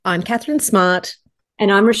I'm Catherine Smart,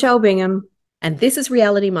 And I'm Rochelle Bingham. and this is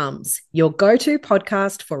Reality Mums, your go to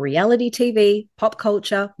podcast for reality TV, pop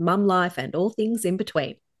culture, mum life, and all things in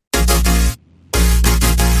between.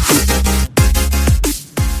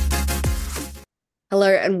 Hello,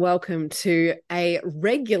 and welcome to a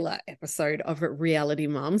regular episode of Reality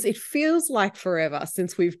Mums. It feels like forever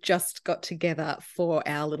since we've just got together for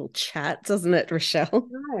our little chat, doesn't it, Rochelle?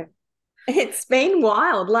 No, it's been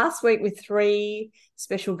wild. Last week with three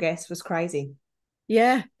special guests was crazy.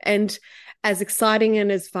 Yeah, and as exciting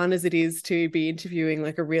and as fun as it is to be interviewing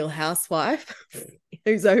like a real housewife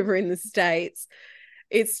who's over in the States,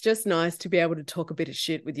 it's just nice to be able to talk a bit of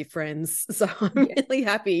shit with your friends. So I'm Yeah. really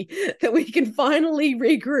happy that we can finally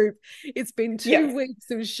regroup. It's been Yes. 2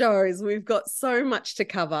 weeks of shows. We've got so much to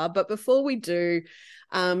cover. But before we do,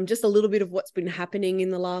 just a little bit of what's been happening in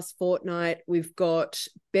the last fortnight. We've got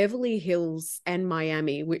Beverly Hills and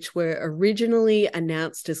Miami, which were originally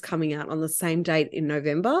announced as coming out on the same date in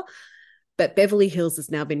November. But Beverly Hills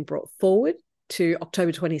has now been brought forward to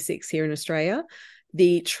October 26th here in Australia.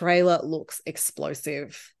 The trailer looks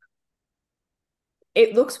explosive.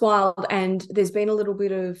 It looks wild. And there's been a little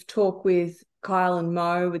bit of talk with Kyle and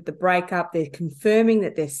Mo with the breakup. They're confirming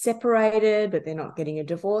that they're separated, but they're not getting a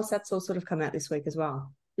divorce. That's all sort of come out this week as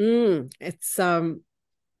well. It's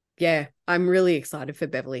yeah, I'm really excited for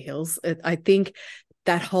Beverly Hills. I think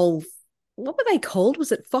that whole, what were they called?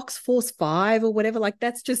 Was it Fox Force 5 or whatever? Like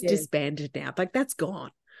that's just Yeah. disbanded now. Like that's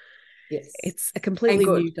gone. Yes. It's a And completely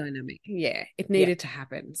good. new dynamic. Yeah, it Yeah. needed to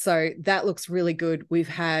happen. So that looks really good. We've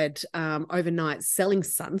had overnight Selling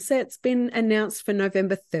Sunset's been announced for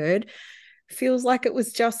November 3rd. Feels like it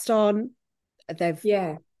was just on. They've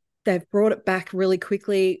Yeah. they've brought it back really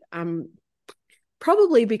quickly.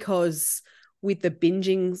 Probably because with the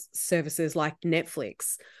binging services like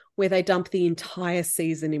Netflix, where they dump the entire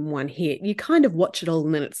season in one hit, you kind of watch it all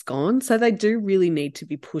and then it's gone. So they do really need to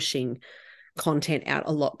be pushing content out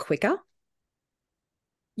a lot quicker.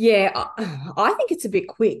 Yeah, I think it's a bit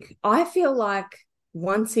quick. I feel like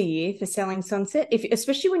once a year for Selling Sunset, if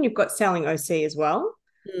especially when you've got Selling OC as well,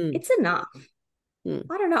 Mm, it's enough. mm,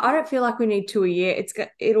 I don't know. I don't feel like we need two a year.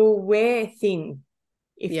 It'll wear thin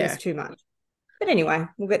if there's yeah. too much. But anyway,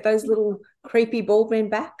 we'll get those little creepy bald men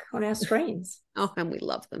back on our screens. Oh, and we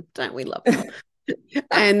love them. Don't we love them?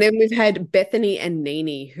 And then we've had Bethany and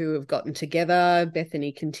Nene who have gotten together.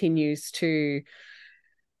 Bethany continues to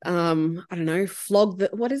I don't know, flog the,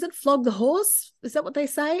 what is it? Flog the horse? Is that what they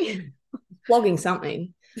say? Flogging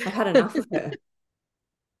something. I've had enough of her.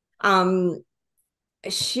 Um, I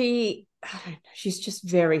don't know, she's just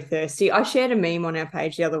very thirsty. I shared a meme on our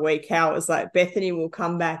page the other week how it was like Bethany will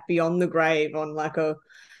come back beyond the grave on like a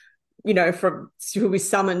from she'll be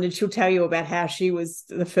summoned and she'll tell you about how she was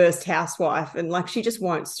the first housewife and like she just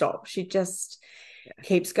won't stop. She just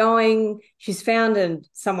keeps going. She's found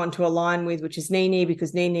someone to align with, which is Nene,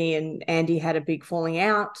 because Nene and Andy had a big falling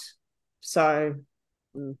out. So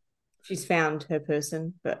Mm, she's found her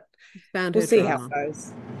person, but found we'll her see how drama. it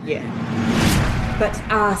goes. Yeah.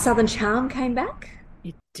 But Southern Charm came back.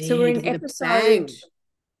 It So we're did in with a episode bang.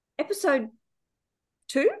 episode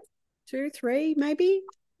two, Two, three, maybe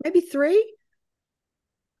three.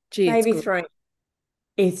 Gee, it's maybe good. three.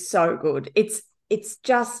 It's so good. It's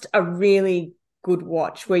just a really good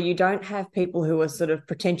watch where you don't have people who are sort of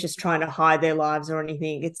pretentious trying to hide their lives or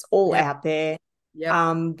anything. It's all Yep. out there. Yep.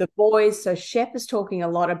 The boys, so Shep is talking a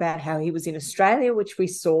lot about how he was in Australia, which we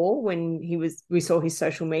saw when we saw his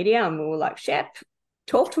social media, and we were like, Shep,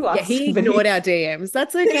 talk to Yeah, us. he But he ignored our DMs.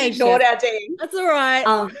 That's okay, ignored Chef. our DM. That's all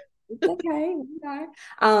right. It's okay, you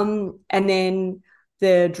know. And then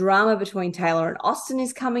the drama between Taylor and Austin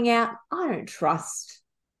is coming out. I don't trust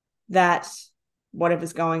that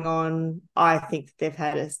whatever's going on. I think they've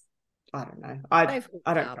had a, I don't know. They've I hooked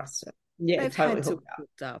don't up. trust it. Yeah, They've totally had to hooked up.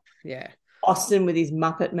 hooked up. Yeah. Austin with his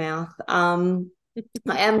Muppet mouth. I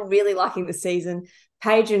am really liking the season.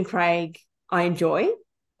 Paige and Craig, I enjoy.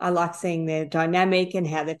 I like seeing their dynamic and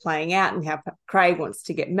how they're playing out and how Craig wants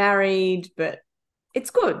to get married, but it's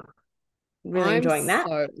good. Really I'm enjoying that.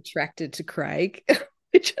 so attracted to Craig.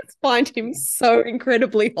 I just find him so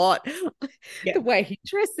incredibly hot. Yeah. The way he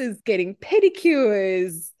dresses, getting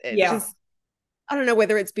pedicures, it Yeah. just, I don't know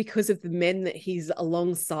whether it's because of the men that he's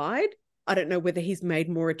alongside. I don't know whether he's made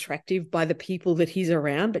more attractive by the people that he's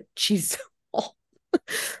around, but she's oh.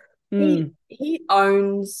 He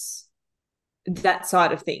owns that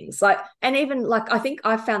side of things. Like, and even like I think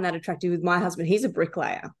I found that attractive with my husband. He's a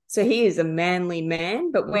bricklayer. So he is a manly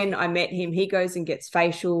man. But when I met him, he goes and gets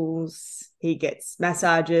facials, he gets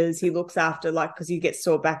massages, he looks after like because he gets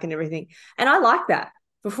sore back and everything. And I like that.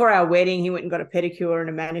 Before our wedding, he went and got a pedicure and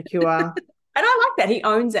a manicure. And I like that. He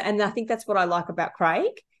owns it. And I think that's what I like about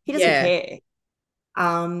Craig. He doesn't Yeah. care.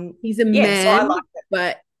 He's a Yeah, so I man, like it.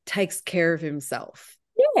 but takes care of himself.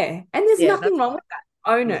 Yeah. And there's Yeah, nothing that's wrong with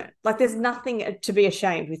that. Own no. it. Like there's nothing to be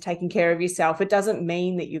ashamed with taking care of yourself. It doesn't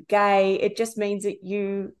mean that you're gay. It just means that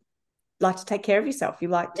you like to take care of yourself. You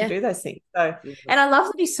like to Yeah. do those things. So, and I love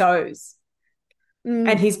that he sews and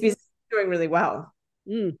Mm, his business is doing really well.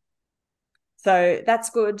 mm. So that's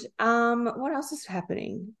good. What else is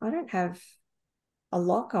happening? I don't have a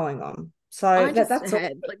lot going on. So I just that's all.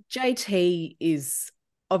 had like JT is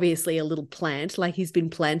obviously a little plant, like he's been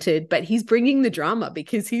planted, but he's bringing the drama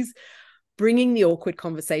because he's bringing the awkward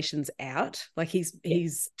conversations out. Like Yeah.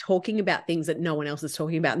 he's talking about things that no one else is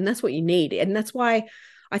talking about, and that's what you need. And that's why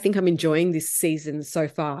I think I'm enjoying this season so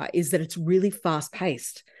far is that it's really fast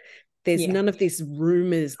paced. There's Yeah. none of these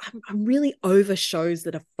rumors. I'm really over shows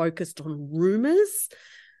that are focused on rumors.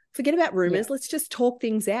 Forget about Yeah. rumors. Let's just talk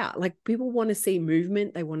things out. Like people want to see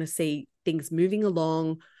movement. They want to see things moving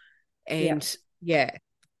along. Yeah. And yeah,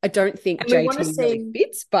 I don't think And we want to JT really see,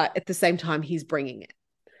 fits, but at the same time, he's bringing it.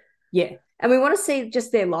 yeah. And we want to see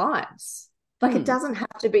just their lives. Like it Hmm. doesn't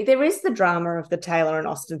have to be, there is the drama of the Taylor and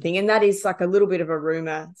Austin thing, and that is like a little bit of a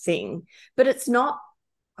rumor thing, but it's not,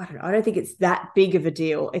 I don't know, I don't think it's that big of a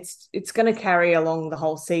deal. It's going to carry along the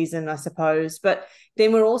whole season, I suppose. But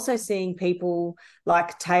then we're also seeing people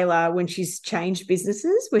like Taylor when she's changed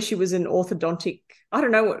businesses, where she was an orthodontic, I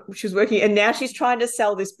don't know what she was working, and now she's trying to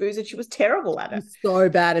sell this booze and she was terrible at it. He's so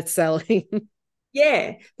bad at selling.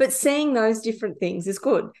 Yeah, but seeing those different things is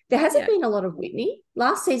good. There hasn't Yeah. been a lot of Whitney.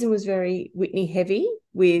 Last season was very Whitney heavy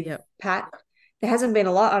with Yep. Pat. There hasn't been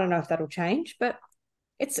a lot. I don't know if that'll change, but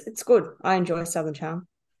it's good. I enjoy Southern Charm.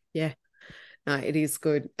 Yeah. No, it is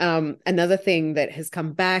good. Another thing that has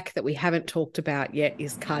come back that we haven't talked about yet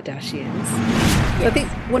is Kardashians. So I think,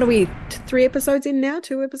 Yes. what are we, 3 episodes in now?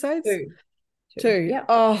 2 episodes? Two. Two. Yep.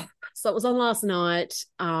 Oh, so it was on last night.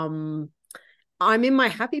 I'm in my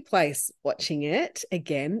happy place watching it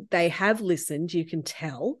again. They have listened, you can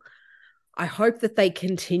tell. I hope that they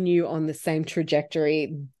continue on the same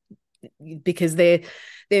trajectory because they're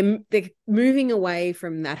moving away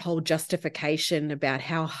from that whole justification about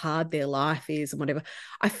how hard their life is and whatever.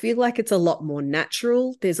 I feel like it's a lot more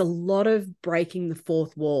natural. There's a lot of breaking the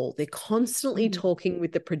fourth wall. They're constantly talking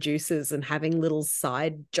with the producers and having little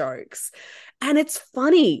side jokes. And it's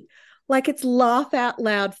funny. Like it's laugh out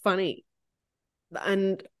loud funny.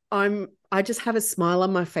 And I just have a smile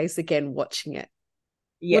on my face again watching it.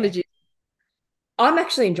 What Yeah. did you I'm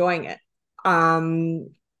actually enjoying it. Um,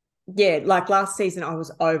 yeah, like last season I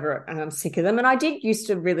was over it and I'm sick of them. And I did used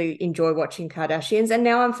to really enjoy watching Kardashians. And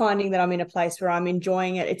now I'm finding that I'm in a place where I'm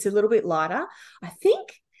enjoying it. It's a little bit lighter. I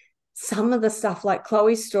think some of the stuff like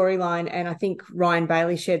Chloe's storyline, and I think Ryan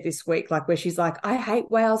Bailey shared this week, like where she's like, I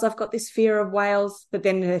hate whales. I've got this fear of whales. But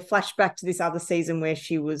then they flash back to this other season where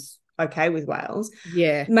she was okay with whales.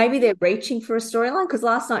 Yeah. Maybe they're reaching for a storyline because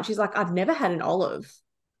last night she's like, I've never had an olive.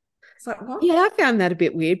 It's like, what? Yeah, I found that a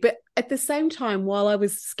bit weird. But at the same time, while I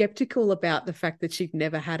was skeptical about the fact that she'd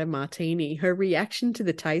never had a martini, her reaction to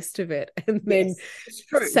the taste of it and then Yes, it's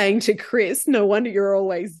true. saying to Chris, no wonder you're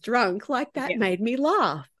always drunk, like that Yeah. made me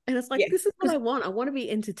laugh. And it's like, Yeah. this is what I want. I want to be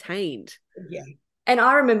entertained. Yeah. And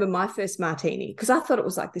I remember my first martini because I thought it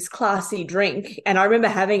was like this classy drink. And I remember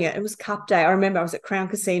having it. It was cup day. I remember I was at Crown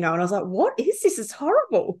Casino and I was like, what is this? It's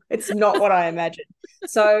horrible. It's not what I imagined.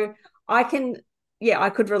 So I can, yeah,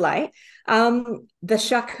 I could relate. The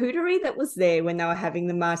charcuterie that was there when they were having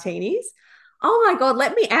the martinis. Oh my God,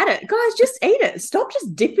 let me add it. Guys, just eat it. Stop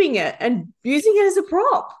just dipping it and using it as a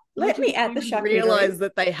prop. Let me add the charcuterie. Realize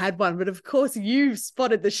that they had one, but of course you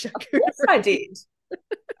spotted the charcuterie. Of course I did.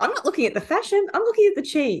 I'm not looking at the fashion. I'm looking at the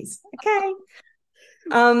cheese. Okay.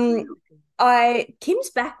 Kim's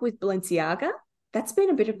back with Balenciaga. That's been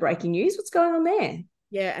a bit of breaking news. What's going on there?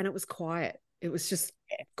 Yeah, and it was quiet. It was just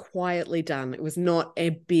quietly done. It was not a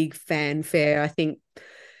big fanfare. I think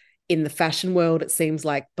in the fashion world, it seems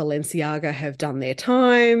like Balenciaga have done their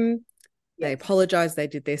time. They Yes. apologized, they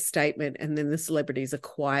did their statement, and then the celebrities are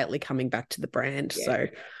quietly coming back to the brand. Yeah. So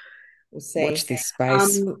We'll see. watch this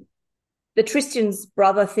space. The Tristan's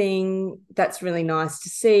brother thing, that's really nice to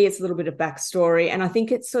see. It's a little bit of backstory. And I think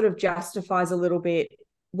it sort of justifies a little bit,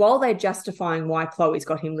 while they're justifying why Chloe's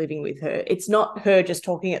got him living with her, it's not her just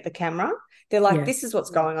talking at the camera. They're like, this is what's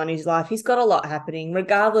going on in his life. He's got a lot happening,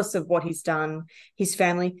 regardless of what he's done, his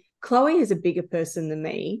family. Chloe is a bigger person than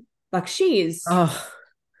me. Like she is. Oh,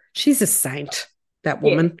 she's a saint, that Yeah.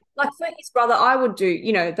 woman. Like for his brother, I would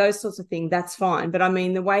do, those sorts of things. That's fine. But I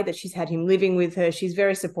mean, the way that she's had him living with her, she's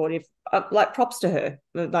very supportive. Like props to her.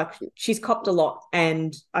 Like she's copped a lot.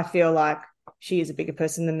 And I feel like she is a bigger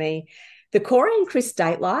person than me. The Corey and Chris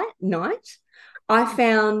date night, I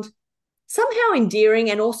found somehow endearing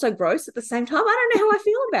and also gross at the same time. I don't know how I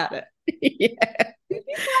feel about it. Yeah.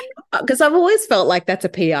 Because I've always felt like that's a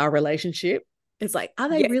PR relationship. It's like, are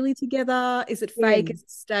they really together? Is it fake? Is it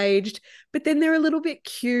staged? But then they're a little bit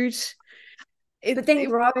cute. But then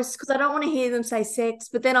gross, because I don't want to hear them say sex.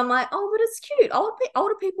 But then I'm like, oh, but it's cute.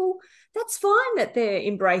 Older people, that's fine that they're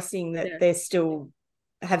embracing that they're still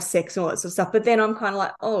have sex and all that sort of stuff. But then I'm kind of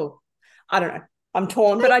like, oh, I don't know. I'm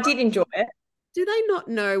torn, but I did enjoy it. Do they not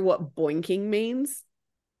know what boinking means?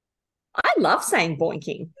 I love saying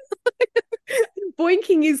boinking.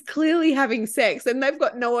 Boinking is clearly having sex, and they've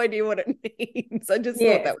got no idea what it means. I just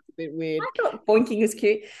thought that was a bit weird. I thought boinking is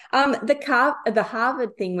cute. The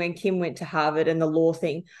Harvard thing, when Kim went to Harvard, and the law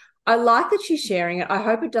thing, I like that she's sharing it. I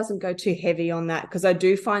hope it doesn't go too heavy on that, because I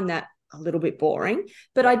do find that a little bit boring.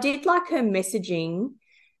 But I did like her messaging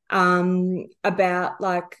about,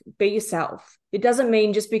 like, be yourself. It doesn't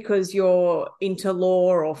mean just because you're into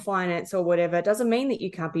law or finance or whatever, it doesn't mean that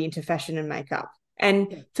you can't be into fashion and makeup.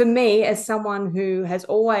 And for me, as someone who has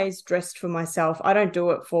always dressed for myself, I don't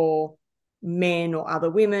do it for men or other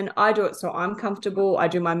women. I do it so I'm comfortable. I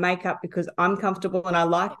do my makeup because I'm comfortable and I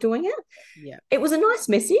like doing it. Yeah. It was a nice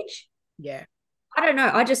message. Yeah. I don't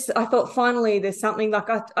know. I thought finally there's something, like,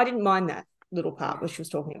 I didn't mind that little part where she was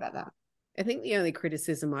talking about that. I think the only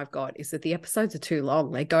criticism I've got is that the episodes are too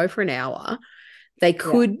long. They go for an hour. They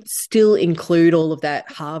could still include all of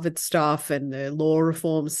that Harvard stuff and the law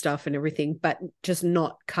reform stuff and everything, but just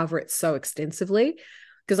not cover it so extensively.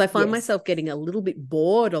 Because I find myself getting a little bit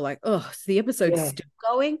bored, or like, oh, so the episode's still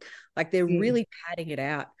going. Like, they're really padding it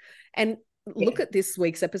out. And look at this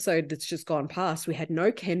week's episode that's just gone past. We had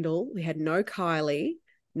no Kendall, we had no Kylie,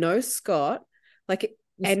 no Scott,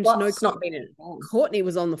 and no not been in it. Courtney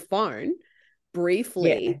was on the phone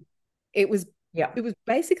briefly. It was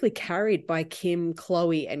basically carried by Kim,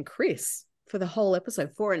 Chloe, and Chris for the whole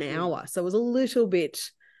episode for an hour. So it was a little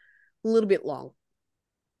bit long.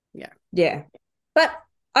 Yeah. But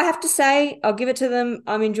I have to say, I'll give it to them.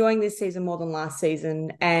 I'm enjoying this season more than last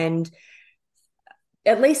season, and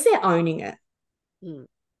at least they're owning it.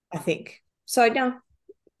 I think. So no,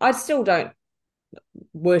 I still don't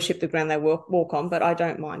worship the ground they walk on, but I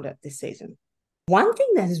don't mind it this season. One thing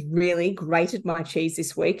that has really grated my cheese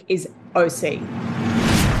this week is OC.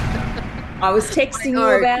 I was texting you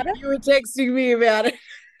about it. You were texting me about it.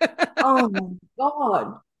 Oh my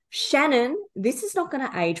God. Shannon, this is not going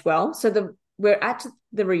to age well. So we're at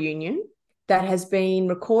the reunion that has been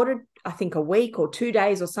recorded, I think, a week or 2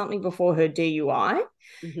 days or something before her DUI.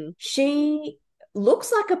 She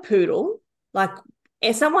looks like a poodle. Like,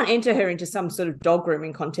 if someone enter her into some sort of dog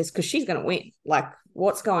grooming contest, because she's going to win. Like,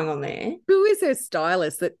 what's going on there? Who is her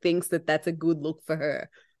stylist that thinks that that's a good look for her?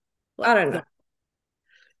 I don't know.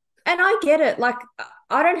 And I get it. Like,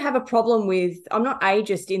 I don't have a problem with, I'm not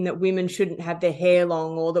ageist in that women shouldn't have their hair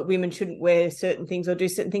long, or that women shouldn't wear certain things or do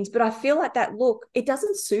certain things. But I feel like that look, it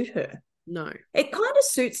doesn't suit her. No. It kind of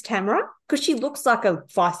suits Tamara, because she looks like a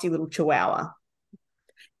feisty little chihuahua.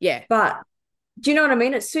 Yeah. But do you know what I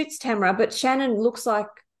mean? It suits Tamara, but Shannon looks like,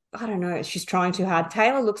 I don't know, she's trying too hard.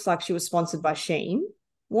 Taylor looks like she was sponsored by Shein.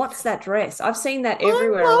 What's that dress? I've seen that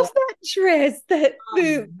everywhere. I love that dress.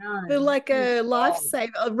 The like a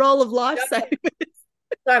lifesaver, a roll of lifesavers.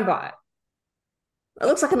 Don't buy it. It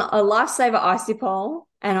looks like a lifesaver icy pole,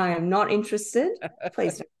 and I am not interested.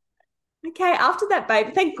 Please don't. Okay, after that,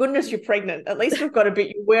 babe, thank goodness you're pregnant. At least we've got a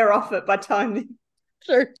bit, you wear off it by time.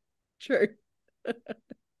 True.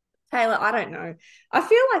 Taylor, I don't know. I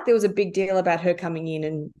feel like there was a big deal about her coming in,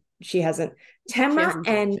 and she hasn't. Tamara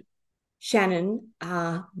and Shannon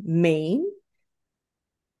are mean.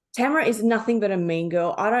 Tamara is nothing but a mean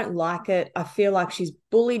girl. I don't like it. I feel like she's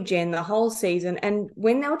bullied Jen the whole season. And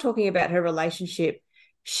when they were talking about her relationship,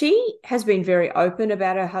 she has been very open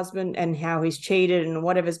about her husband and how he's cheated and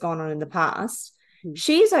whatever's gone on in the past.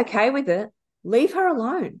 She's okay with it. Leave her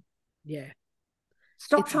alone. Yeah.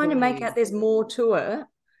 Stop trying to make out there's more to her.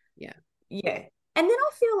 Yeah. And then I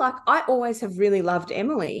feel like I always have really loved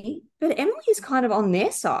Emily, but Emily is kind of on their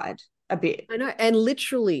side a bit. I know, and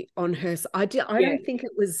literally on her side. I don't think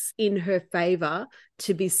it was in her favor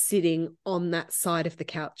to be sitting on that side of the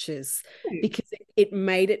couches, because it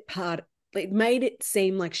made it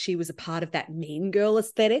seem like she was a part of that mean girl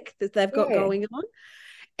aesthetic that they've got going on.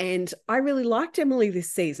 And I really liked Emily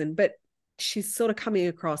this season, but she's sort of coming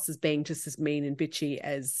across as being just as mean and bitchy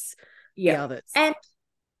as the others. And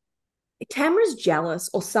Tamara's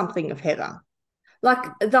jealous or something of Heather. Like,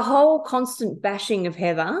 the whole constant bashing of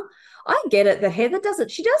Heather, I get it that Heather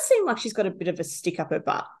she does seem like she's got a bit of a stick up her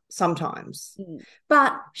butt. sometimes. Mm.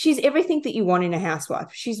 But she's everything that you want in a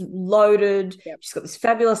housewife. She's loaded. Yep. She's got this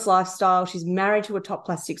fabulous lifestyle. She's married to a top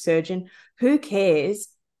plastic surgeon. Who cares?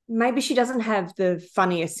 Maybe she doesn't have the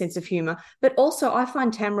funniest sense of humor. But also, I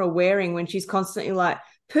find Tamara wearing when she's constantly like,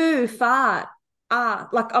 poo, fart,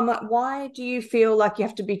 like, I'm like, why do you feel like you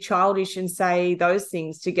have to be childish and say those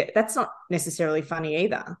things to get, that's not necessarily funny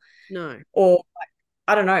either. No. Or like,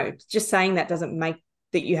 I don't know, just saying that doesn't make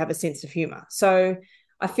that you have a sense of humor. So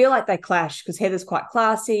I feel like they clash because Heather's quite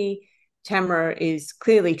classy. Tamara is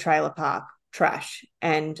clearly trailer park trash.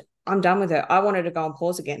 And I'm done with her. I want her to go on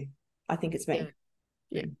pause again. I think it's me.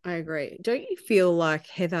 Yeah, I agree. Don't you feel like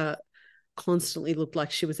Heather constantly looked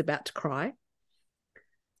like she was about to cry?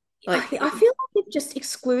 Like, I feel like they've just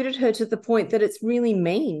excluded her to the point that it's really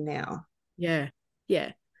mean now. yeah,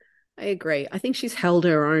 yeah, I agree. I think she's held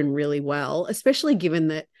her own really well, especially given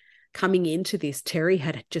that coming into this, Terry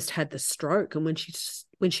had just had the stroke, and when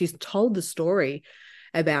she's told the story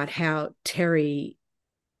about how Terry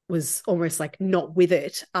was almost like not with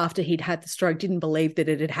it after he'd had the stroke, didn't believe that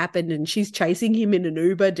it had happened, and she's chasing him in an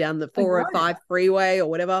Uber down the 405 freeway or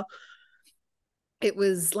whatever. It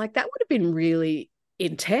was like that would have been really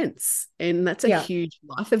intense, and that's a huge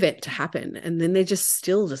life event to happen, and then they're just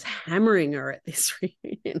still just hammering her at this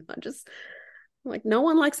reunion. Like, no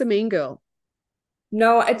one likes a mean girl.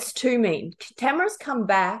 No, it's too mean. Tamara's come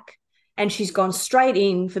back and she's gone straight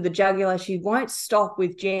in for the jugular. She won't stop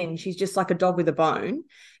with Jen. She's just like a dog with a bone.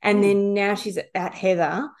 And then now she's at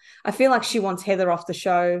Heather. I feel like she wants Heather off the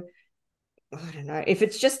show. I don't know if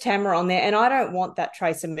it's just Tamara on there, and I don't want that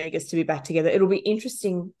Trace and Megas to be back together. It'll be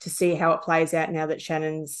interesting to see how it plays out now that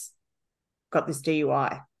Shannon's got this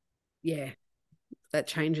DUI. Yeah, that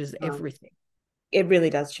changes everything. It really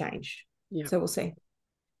does change. Yeah. So we'll see.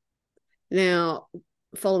 Now,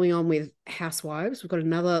 following on with Housewives, we've got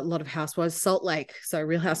another lot of Housewives. Salt Lake. So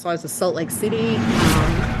Real Housewives of Salt Lake City.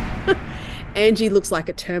 Angie looks like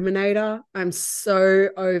a Terminator. I'm so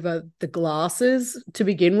over the glasses to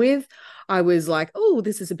begin with. I was like, oh,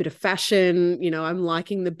 this is a bit of fashion. You know, I'm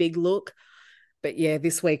liking the big look. But yeah,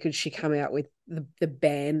 this week could she come out with the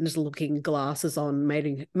band-looking glasses on,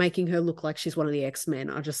 making her look like she's one of the X-Men.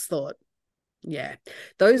 I just thought, yeah,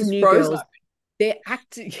 those new girls, they're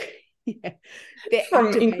acting. Yeah, they're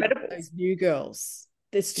activating those new girls.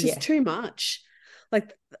 There's just too much.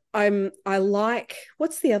 Like, I like,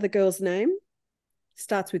 what's the other girl's name?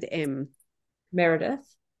 Starts with M.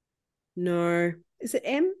 Meredith. No, is it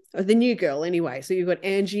M? Oh, the new girl anyway. So you've got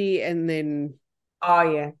Angie and then. Oh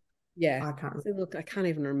yeah. Yeah. I can't. So look, I can't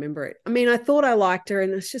even remember it. I mean, I thought I liked her,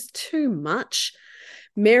 and it's just too much.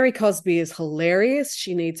 Mary Cosby is hilarious.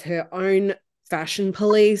 She needs her own fashion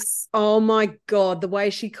police. Oh my God, the way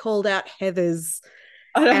she called out Heather's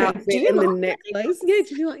outfit and the necklace. Yeah,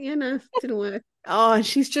 did you like? Yeah, no, didn't work. Oh,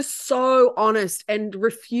 she's just so honest and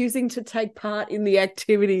refusing to take part in the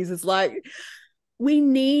activities. It's like, we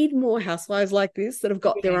need more housewives like this that have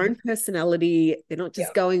got their own personality. They're not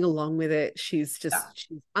just going along with it. She's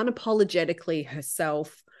unapologetically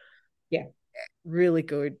herself. Yeah. Really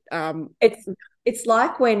good. It's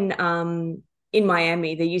like when in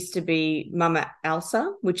Miami there used to be Mama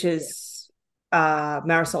Elsa, which is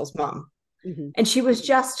Marisol's mum. Mm-hmm. And she was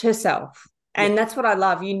just herself. And that's what I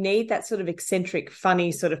love. You need that sort of eccentric,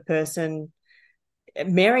 funny sort of person.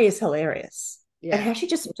 Mary is hilarious. Yeah. And how she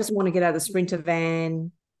just doesn't want to get out of the Sprinter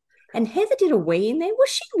van. And Heather did a wee in there. Was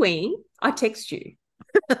she weeing? I text you.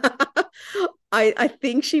 I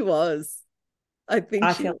think she was. I feel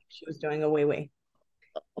like she was doing a wee.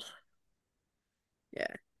 Yeah.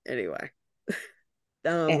 Anyway.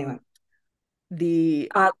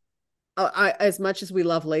 As much as we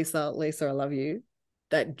love Lisa, I love you.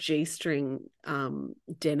 That G-string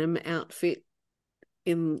denim outfit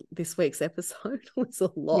in this week's episode was a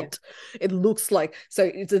lot. It looks like, so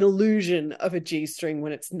it's an illusion of a G-string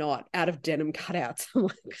when it's not, out of denim cutouts. I'm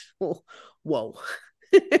like, oh, whoa.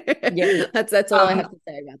 That's all I have to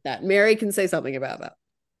say about that. Mary can say something about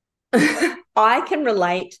that. I can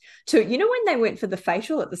relate to, when they went for the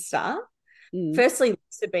facial at the start. Firstly,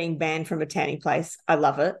 Lisa being banned from a tanning place. I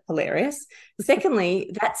love it. Hilarious.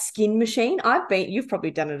 Secondly, that skin machine. You've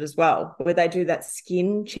probably done it as well, where they do that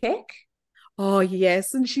skin check. Oh,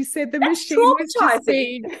 yes. And she said the machine was just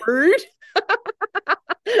being rude.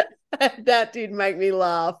 That did make me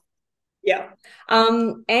laugh. Yeah.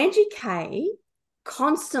 Angie Kay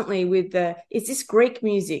constantly with is this Greek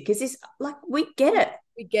music? Is this, like, we get it.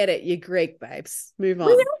 We get it. You're Greek, babes. Move on.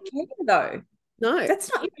 We don't care, though. No.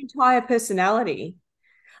 That's not your entire personality.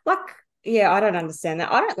 Like, yeah, I don't understand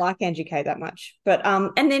that. I don't like Angie Kay that much. But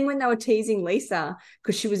and then when they were teasing Lisa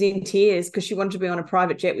because she was in tears because she wanted to be on a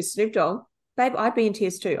private jet with Snoop Dogg, babe, I'd be in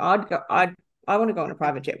tears too. I want to go on a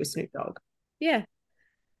private jet with Snoop Dogg. Yeah.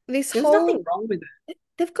 This There's whole nothing wrong with it.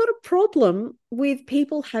 they've got a problem with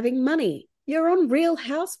people having money. You're on Real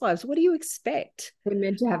Housewives. What do you expect? We're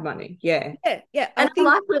meant to have money. Yeah. Yeah, yeah. I And I think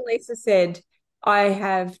like when Lisa said, I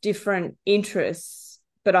have different interests,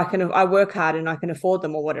 but I work hard and I can afford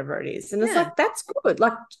them or whatever it is. And it's yeah, like, that's good.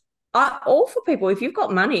 Like, all for people. If you've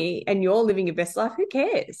got money and you're living your best life, who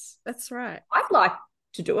cares? that's right. I'd like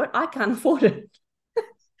to do it. I can't afford it.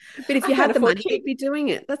 But if I you can't had the afford money, cheap. you'd be doing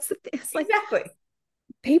it. That's the thing. It's like Exactly.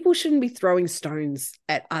 people shouldn't be throwing stones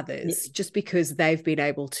at Yeah. others just because they've been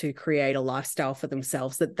able to create a lifestyle for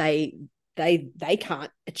themselves that they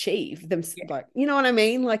can't achieve them. Yeah. Like, you know what I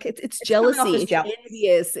mean? Like it's Coming off jealousy, as it's jealous.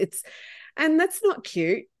 envious, and that's not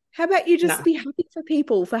cute. How about you just No, be happy for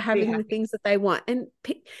people for be having the happy. things that they want, and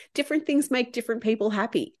different things make different people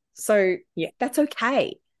happy. So Yeah. that's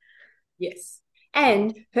okay. Yes.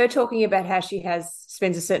 And her talking about how she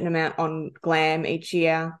spends a certain amount on glam each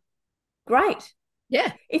year. Great.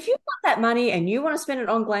 Yeah. If you've got that money and you want to spend it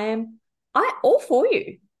on glam, I all for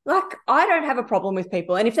you. Like, I don't have a problem with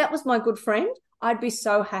people. And if that was my good friend, I'd be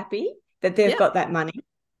so happy that they've Yeah. got that money.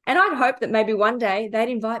 And I'd hope that maybe one day they'd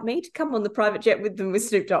invite me to come on the private jet with them with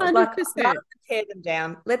Snoop Dogg. Like, 100%. rather than tear them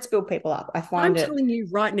down, let's build people up. I I'm find it. telling you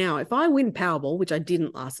right now, if I win Powerball, which I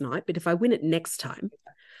didn't last night, but if I win it next time,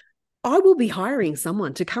 I will be hiring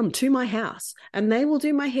someone to come to my house and they will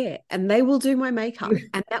do my hair and they will do my makeup.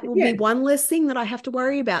 And that will Yeah. be one less thing that I have to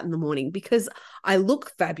worry about in the morning because I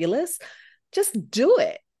look fabulous. Just do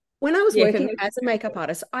it. When I was working as a makeup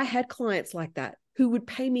artist, I had clients like that who would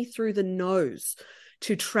pay me through the nose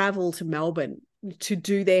to travel to Melbourne to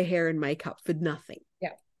do their hair and makeup for nothing.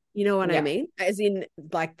 Yeah. You know what I Yeah. mean? As in,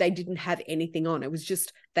 like, they didn't have anything on. It was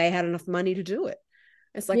just they had enough money to do it.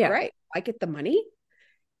 It's like, Yeah. great, I get the money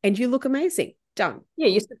and you look amazing. Done. Yeah,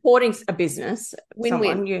 you're supporting a business,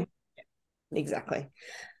 Win-win. someone. Exactly.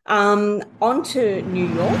 On to New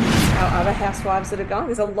York, our other housewives that are going.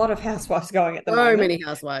 There's a lot of housewives going at the moment. So many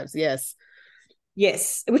housewives, yes.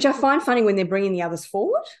 Yes, which I find funny when they're bringing the others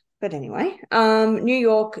forward. But anyway, New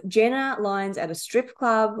York, Jenna Lyons at a strip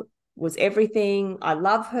club was everything. I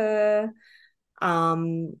love her.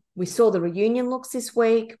 We saw the reunion looks this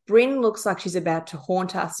week. Brynn looks like she's about to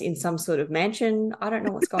haunt us in some sort of mansion. I don't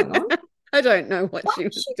know what's going on. I don't know what she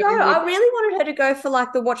was doing. I really wanted her to go for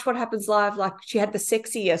like the Watch What Happens Live, like she had the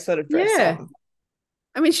sexier sort of dress on.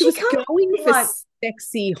 I mean, she was going for like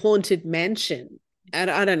sexy haunted mansion.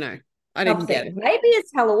 And I don't know. I didn't get it. Maybe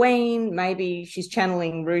it's Halloween. Maybe she's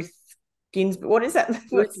channeling Ruth Ginsburg. What is that?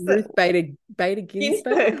 Ruth Bader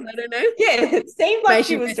Ginsburg? I don't know. Yeah, it seemed like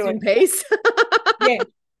she was doing in peace. Yeah.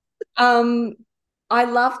 I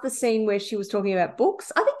love the scene where she was talking about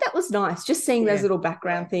books. I think that was nice, just seeing those little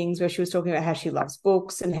background things where she was talking about how she loves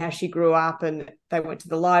books and how she grew up and they went to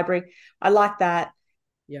the library. I like that.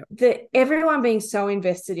 Yeah. Everyone being so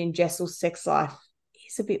invested in Jessel's sex life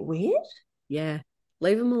is a bit weird. Yeah.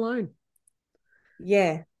 Leave him alone.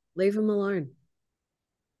 Yeah. Leave him alone.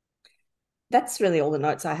 That's really all the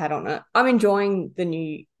notes I had on it. I'm enjoying the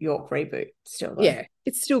New York reboot still, though. Yeah,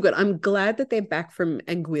 it's still good. I'm glad that they're back from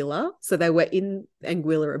Anguilla. So they were in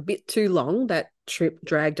Anguilla a bit too long. That trip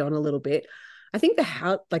dragged on a little bit. I think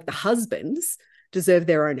the husbands deserve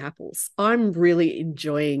their own apples. I'm really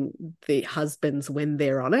enjoying the husbands when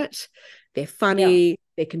they're on it. They're funny. Yeah.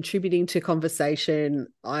 They're contributing to conversation.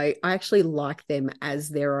 I actually like them as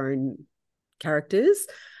their own characters.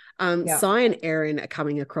 Cy and Erin are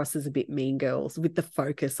coming across as a bit mean girls with the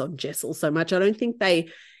focus on Jessel so much. I don't think they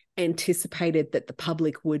anticipated that the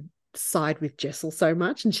public would side with Jessel so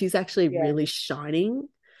much, and she's actually really shining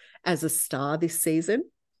as a star this season.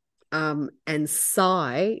 And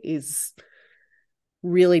Cy is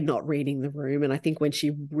really not reading the room, and I think when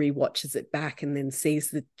she rewatches it back and then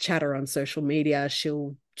sees the chatter on social media,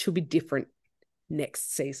 she'll be different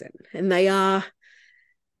next season. And they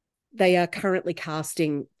are currently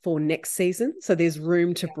casting for next season. So there's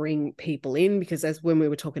room to bring people in, because as when we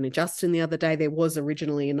were talking to Justin the other day, there was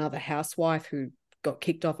originally another housewife who got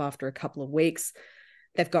kicked off after a couple of weeks.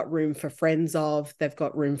 They've got room for friends of, they've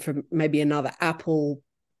got room for maybe another Apple.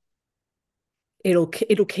 It'll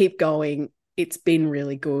keep going. It's been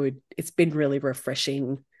really good. It's been really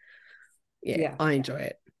refreshing. Yeah. I enjoy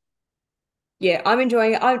it. Yeah, I'm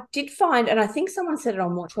enjoying it. I did find, and I think someone said it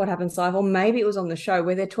on Watch What Happens Live, or maybe it was on the show,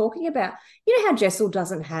 where they're talking about, you know how Jessel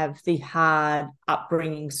doesn't have the hard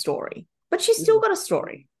upbringing story, but she's still got a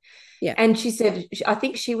story. Yeah. And she said, I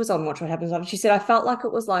think she was on Watch What Happens Live. She said, I felt like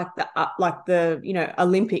it was like the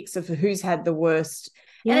Olympics of who's had the worst.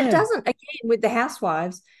 Yeah. And it doesn't, again, with the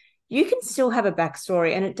housewives, you can still have a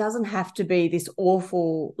backstory, and it doesn't have to be this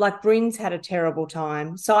awful, like Bryn's had a terrible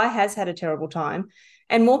time. Sai has had a terrible time,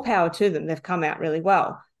 and more power to them. They've come out really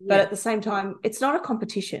well. But Yeah. at the same time, it's not a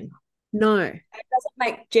competition. No. It doesn't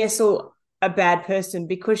make Jessel a bad person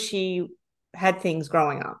because she had things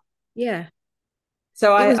growing up. Yeah.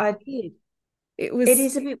 So It was I weird. It it was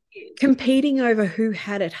is a bit weird. competing over who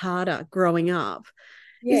had it harder growing up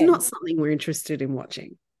is Yeah. not something we're interested in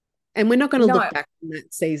watching. And we're not going to No, look back on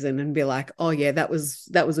that season and be like, oh yeah, that was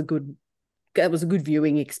a good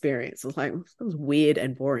viewing experience. It was like, that was weird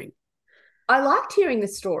and boring. I liked hearing the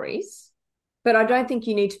stories, but I don't think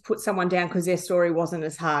you need to put someone down because their story wasn't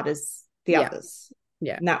as hard as the Yeah. others.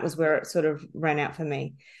 Yeah. And that was where it sort of ran out for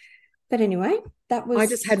me. But anyway, that I was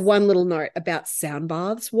just had one little note about sound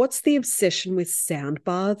baths. What's the obsession with sound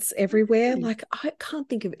baths everywhere? Like, I can't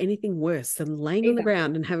think of anything worse than laying on the either.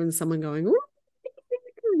 ground and having someone going,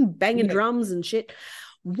 banging Yeah. drums and shit.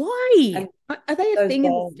 Why? And Are they a those thing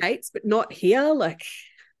bowls. in the States, but not here? Like,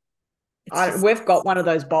 it's just. We've got one of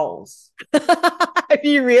those bowls. Have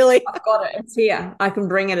you really? I've got it. It's here. I can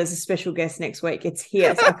bring it as a special guest next week. It's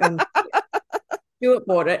here. So I can. Stuart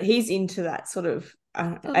bought it. He's into that sort of.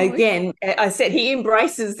 Again, I said he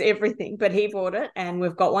embraces everything, but he bought it, and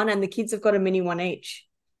we've got one, and the kids have got a mini one each.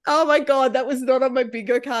 Oh my God, that was not on my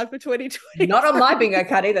bingo card for 2020. Not on my bingo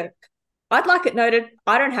card either. I'd like it noted.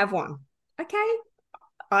 I don't have one. Okay.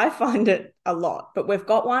 I find it a lot, but we've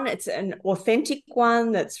got one. It's an authentic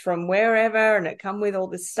one that's from wherever, and it come with all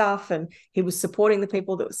this stuff. And he was supporting the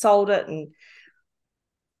people that sold it, and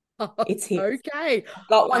it's here. Okay. I've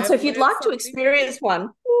got one. So if you'd like to something. experience one,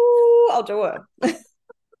 ooh, I'll do it.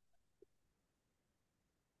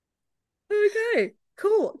 Okay,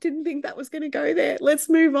 cool. Didn't think that was going to go there. Let's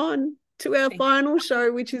move on to our final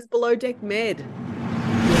show, which is Below Deck Med.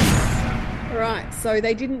 All right. So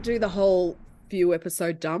they didn't do the whole few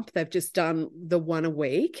episode dump. They've just done the one a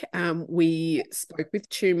week. We spoke with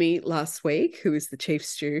Chumi last week, who is the chief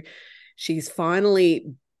stew. She's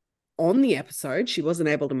finally on the episode. She wasn't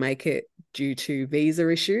able to make it due to visa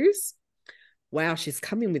issues. Wow, she's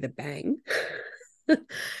coming with a bang.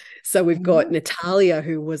 So we've got Natalia,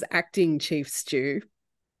 who was acting chief stew,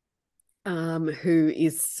 who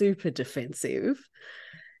is super defensive.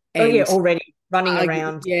 And already running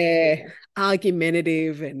around. Yeah,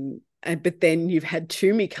 argumentative, and but then you've had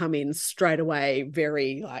Toomey come in straight away,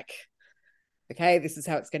 very like, okay, this is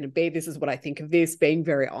how it's going to be. This is what I think of this, being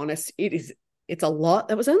very honest. It's a lot.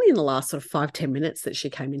 That was only in the last sort of 5-10 minutes that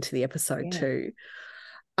she came into the episode too.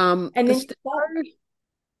 And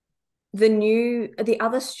then the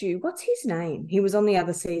other stew, what's his name? He was on the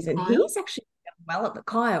other season. Kyle? He's actually done well at the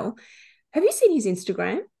Kyle. Have you seen his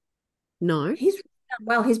Instagram? No. He's done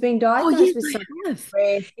well. He's been diagnosed with some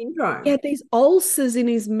rare syndrome. Yeah, these ulcers in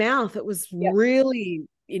his mouth. It was really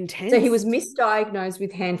intense. So he was misdiagnosed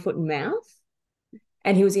with hand, foot, and mouth,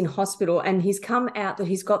 and he was in hospital, and he's come out that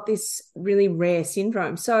he's got this really rare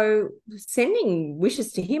syndrome. So sending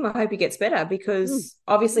wishes to him. I hope he gets better, because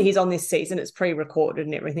obviously he's on this season. It's pre-recorded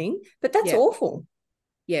and everything, but that's awful.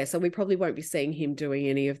 Yeah, so we probably won't be seeing him doing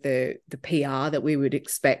any of the PR that we would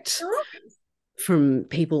expect from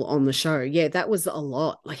people on the show. Yeah, that was a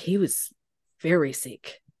lot. Like, he was very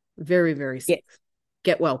sick. Very, very sick.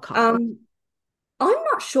 Get well, Kyle. I'm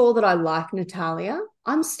not sure that I like Natalia.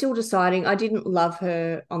 I'm still deciding. I didn't love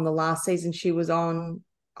her on the last season she was on.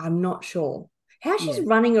 I'm not sure. How she's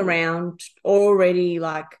running around already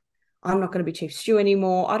like, I'm not going to be chief stew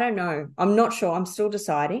anymore. I don't know. I'm not sure. I'm still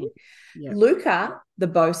deciding. Yeah. Luca, the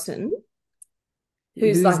bosun,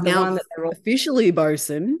 who's like the one that they're all officially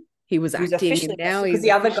bosun. He was acting, and now he's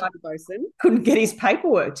the other guy bosun couldn't get his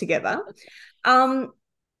paperwork together. He's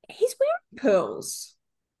wearing pearls.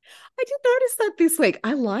 I did notice that this week.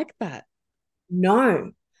 I like that.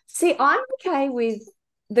 No. See, I'm okay with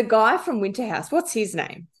the guy from Winterhouse. What's his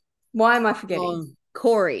name? Why am I forgetting?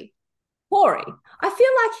 Corey. I feel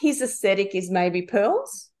like his aesthetic is maybe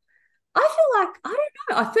pearls. I feel like, I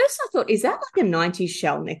don't know. At first I thought, is that like a 90s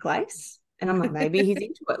shell necklace? And I'm like, maybe he's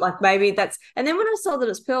into it. Like, maybe that's, and then when I saw that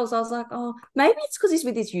it's pearls, I was like, oh, maybe it's because he's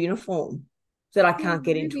with his uniform that I can't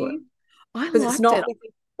get into it. Because it's not with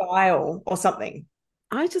his style or something.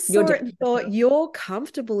 I just saw it and thought, you're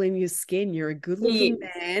comfortable in your skin. You're a good-looking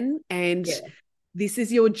man, and this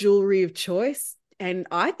is your jewelry of choice. And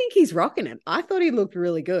I think he's rocking it. I thought he looked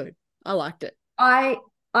really good. I liked it. I'm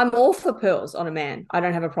all for pearls on a man. I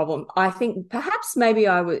don't have a problem. I think perhaps maybe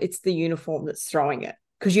it's the uniform that's throwing it,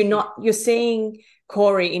 because you're seeing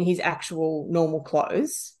Corey in his actual normal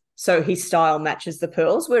clothes, so his style matches the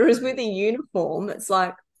pearls. Whereas with a uniform, it's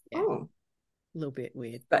like, a little bit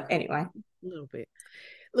weird. But anyway, a little bit.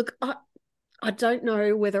 Look, I don't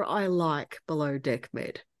know whether I like Below Deck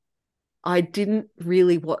Med. I didn't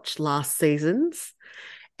really watch last season's,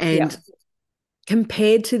 and Yeah.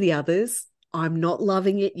 compared to the others, I'm not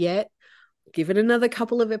loving it yet. Give it another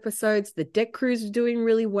couple of episodes. The deck crews are doing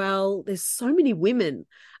really well. There's so many women.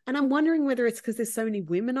 And I'm wondering whether it's because there's so many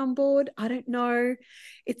women on board. I don't know.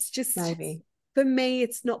 It's just, Maybe. for me,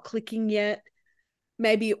 it's not clicking yet.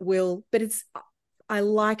 Maybe it will, but I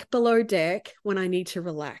like Below Deck when I need to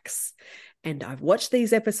relax. And I've watched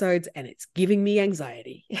these episodes and it's giving me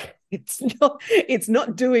anxiety. It's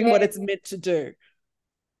not doing what it's meant to do.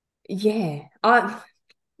 Yeah.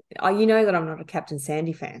 You know that I'm not a Captain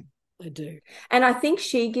Sandy fan. I do. And I think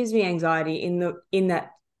she gives me anxiety in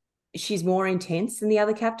that she's more intense than the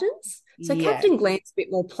other captains. So Yeah. Captain Glenn's a bit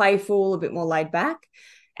more playful, a bit more laid back.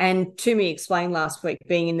 And Toomey explained last week,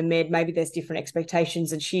 being in the Med, maybe there's different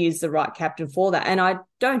expectations and she is the right captain for that. And I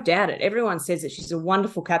don't doubt it. Everyone says that she's a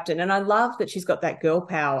wonderful captain. And I love that she's got that girl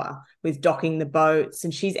power with docking the boats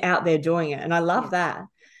and she's out there doing it. And I love that.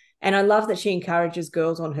 And I love that she encourages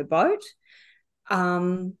girls on her boat.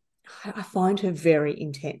 I find her very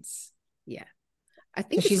intense. Yeah. I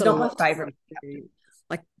think she's not my favorite.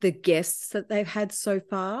 Like the guests that they've had so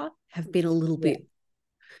far have been a little bit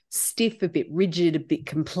stiff, a bit rigid, a bit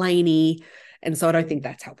complainy. And so I don't think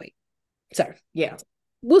that's helping. So, yeah,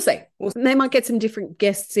 we'll see. They might get some different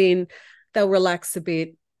guests in. They'll relax a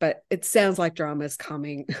bit, but it sounds like drama's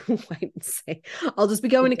coming. Wait and see. I'll just be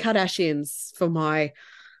going to Kardashians for my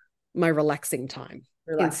relaxing time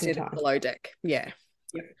instead of Below Deck. Yeah.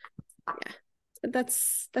 But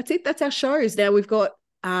that's it. That's our shows. Now we've got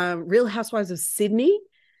Real Housewives of Sydney,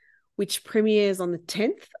 which premieres on the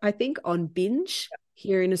 10th, I think, on Binge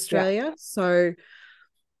here in Australia. So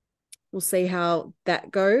we'll see how that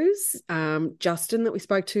goes. Justin, that we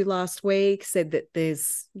spoke to last week, said that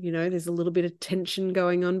there's a little bit of tension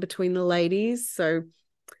going on between the ladies. So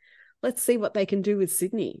let's see what they can do with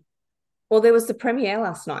Sydney. Well, there was the premiere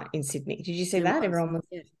last night in Sydney. Did you see that? Everyone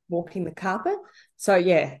was walking the carpet. So,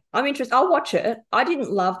 yeah, I'm interested. I'll watch it. I didn't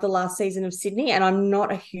love the last season of Sydney, and I'm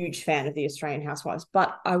not a huge fan of the Australian Housewives,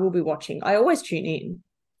 but I will be watching. I always tune in.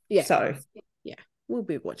 Yeah. So, yeah, we'll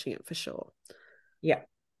be watching it for sure. Yeah.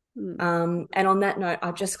 And on that note,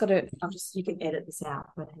 you can edit this out,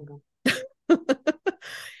 but hang on.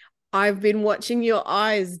 I've been watching your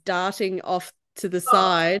eyes darting off to the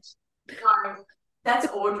side. No, that's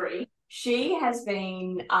Audrey. She has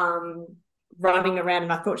been running around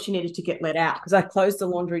and I thought she needed to get let out because I closed the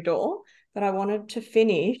laundry door, but I wanted to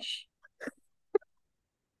finish.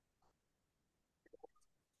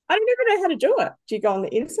 I don't even know how to do it. Do you go on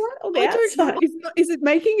the inside or the outside? Is it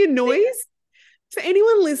making a noise? For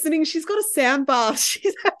anyone listening, she's got a sound bath.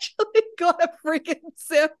 She's actually got a freaking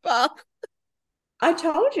sound bath. I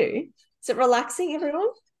told you. Is it relaxing, everyone?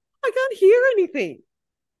 I can't hear anything.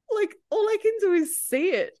 Like, all I can do is see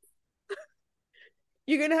it.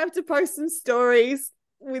 You're going to have to post some stories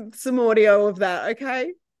with some audio of that,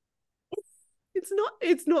 okay?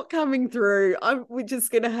 It's not coming through. We're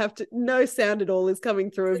just going to have to, no sound at all is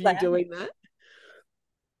coming through of you doing that.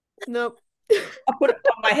 Nope. I'll put it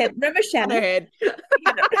on my head. Remember Shannon? On her head.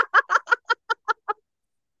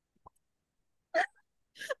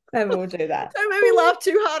 Maybe we'll do that. Don't make me laugh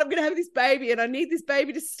too hard. I'm going to have this baby and I need this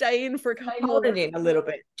baby to stay in for a couple more. Hold it in a little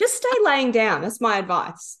bit. Just stay laying down. That's my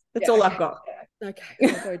advice. That's all I've got. Okay,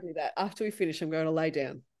 I'll go do that. After we finish, I'm going to lay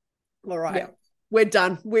down. All right. Yeah. We're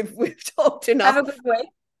done. We've talked enough. Have a good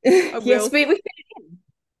week. Yes, we fit it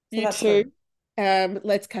in. You too.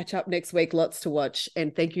 Let's catch up next week. Lots to watch.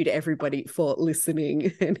 And thank you to everybody for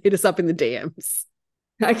listening and hit us up in the DMs.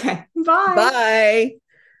 Okay. Bye. Bye.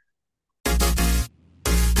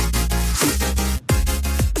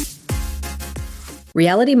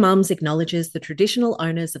 Reality Mums acknowledges the traditional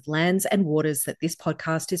owners of lands and waters that this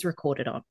podcast is recorded on,